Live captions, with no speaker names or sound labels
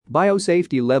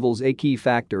Biosafety levels a key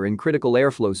factor in critical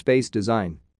airflow space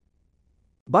design.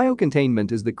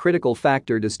 Biocontainment is the critical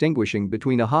factor distinguishing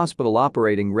between a hospital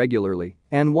operating regularly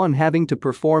and one having to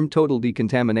perform total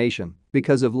decontamination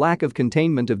because of lack of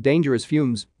containment of dangerous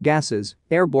fumes, gases,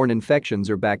 airborne infections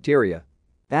or bacteria.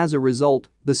 As a result,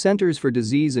 the Centers for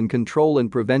Disease and Control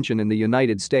and Prevention in the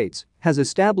United States has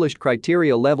established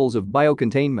criteria levels of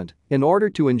biocontainment in order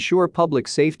to ensure public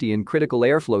safety in critical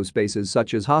airflow spaces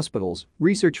such as hospitals,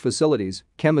 research facilities,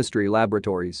 chemistry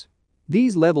laboratories.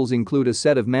 These levels include a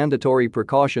set of mandatory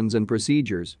precautions and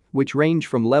procedures, which range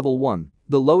from level 1,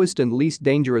 the lowest and least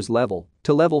dangerous level,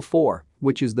 to level 4,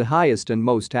 which is the highest and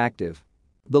most active.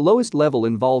 The lowest level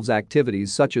involves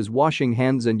activities such as washing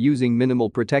hands and using minimal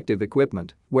protective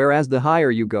equipment, whereas the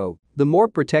higher you go, the more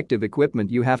protective equipment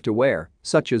you have to wear,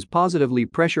 such as positively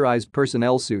pressurized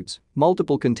personnel suits,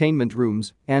 multiple containment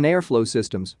rooms and airflow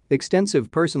systems,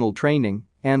 extensive personal training,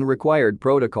 and required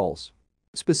protocols.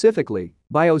 Specifically,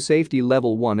 Biosafety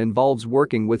Level 1 involves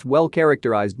working with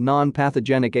well-characterized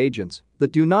non-pathogenic agents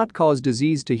that do not cause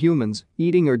disease to humans,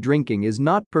 eating or drinking is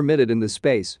not permitted in the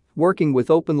space, working with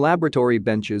open laboratory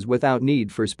benches without need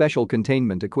for special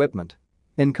containment equipment.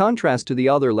 In contrast to the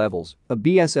other levels, a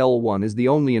BSL-1 is the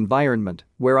only environment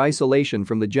where isolation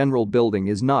from the general building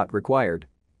is not required.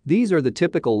 These are the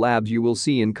typical labs you will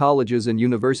see in colleges and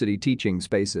university teaching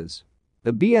spaces.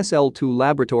 A BSL-2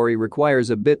 laboratory requires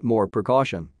a bit more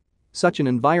precaution. Such an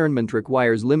environment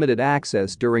requires limited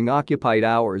access during occupied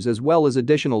hours as well as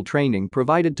additional training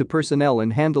provided to personnel in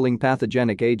handling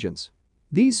pathogenic agents.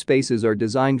 These spaces are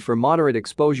designed for moderate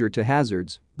exposure to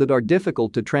hazards that are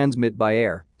difficult to transmit by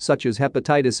air, such as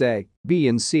hepatitis A, B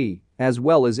and C, as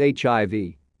well as HIV.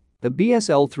 A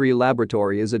BSL-3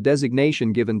 laboratory is a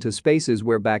designation given to spaces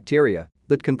where bacteria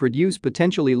that can produce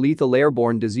potentially lethal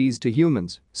airborne disease to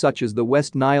humans, such as the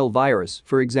West Nile virus,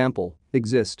 for example,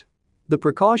 exist. The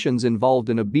precautions involved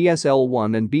in a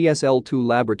BSL-1 and BSL-2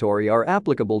 laboratory are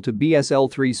applicable to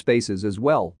BSL-3 spaces as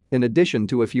well, in addition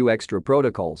to a few extra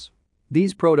protocols.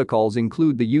 These protocols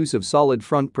include the use of solid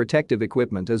front protective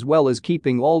equipment as well as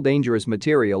keeping all dangerous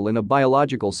material in a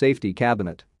biological safety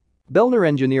cabinet. Bellner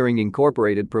Engineering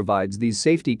Incorporated provides these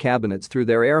safety cabinets through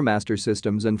their Airmaster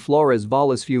systems and Flores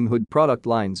Vallis fume hood product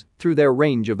lines through their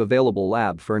range of available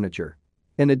lab furniture.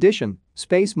 In addition,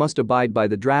 space must abide by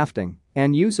the drafting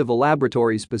and use of a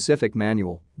laboratory-specific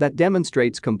manual that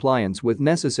demonstrates compliance with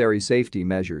necessary safety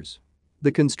measures.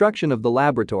 The construction of the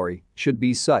laboratory should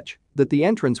be such that the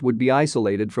entrance would be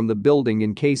isolated from the building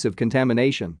in case of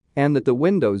contamination and that the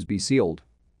windows be sealed.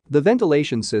 The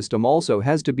ventilation system also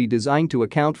has to be designed to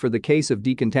account for the case of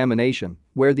decontamination,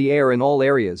 where the air in all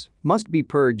areas must be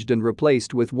purged and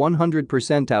replaced with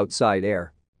 100% outside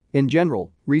air. In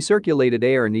general, recirculated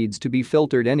air needs to be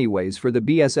filtered anyways for the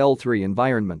BSL-3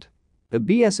 environment. A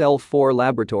BSL-4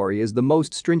 laboratory is the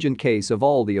most stringent case of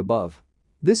all the above.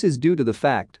 This is due to the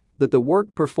fact that the work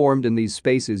performed in these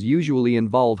spaces usually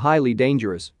involve highly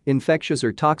dangerous, infectious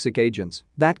or toxic agents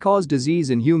that cause disease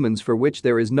in humans for which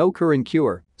there is no current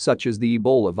cure, such as the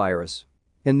Ebola virus.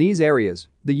 In these areas,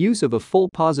 the use of a full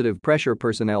positive pressure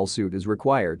personnel suit is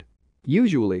required.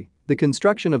 Usually, the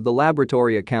construction of the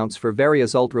laboratory accounts for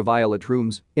various ultraviolet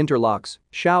rooms, interlocks,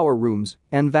 shower rooms,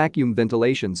 and vacuum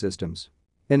ventilation systems.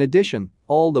 In addition,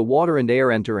 all the water and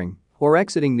air entering or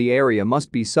exiting the area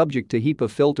must be subject to HEPA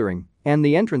filtering, and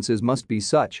the entrances must be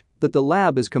such that the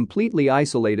lab is completely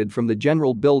isolated from the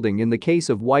general building in the case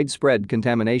of widespread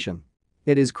contamination.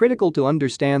 It is critical to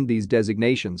understand these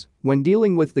designations when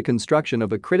dealing with the construction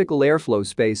of a critical airflow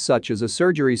space such as a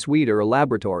surgery suite or a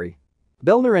laboratory.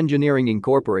 Bellner Engineering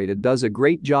Incorporated does a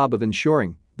great job of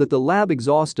ensuring that the lab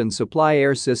exhaust and supply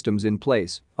air systems in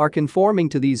place are conforming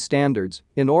to these standards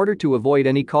in order to avoid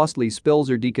any costly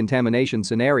spills or decontamination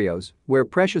scenarios where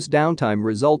precious downtime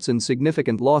results in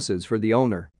significant losses for the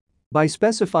owner. By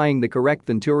specifying the correct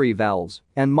Venturi valves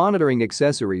and monitoring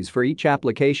accessories for each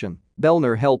application,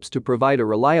 Bellner helps to provide a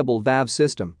reliable valve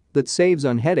system that saves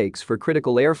on headaches for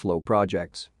critical airflow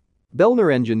projects.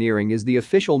 Bellner Engineering is the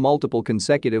official multiple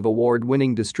consecutive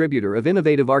award-winning distributor of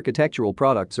innovative architectural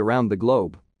products around the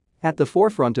globe. At the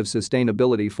forefront of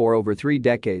sustainability for over 3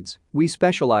 decades, we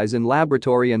specialize in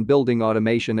laboratory and building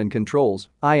automation and controls,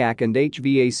 IAC and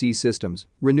HVAC systems,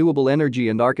 renewable energy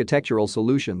and architectural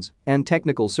solutions, and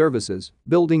technical services,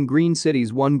 building green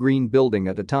cities one green building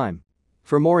at a time.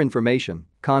 For more information,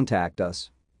 contact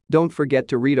us. Don't forget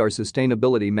to read our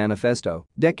Sustainability Manifesto,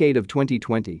 Decade of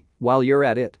 2020, while you're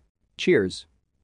at it. Cheers.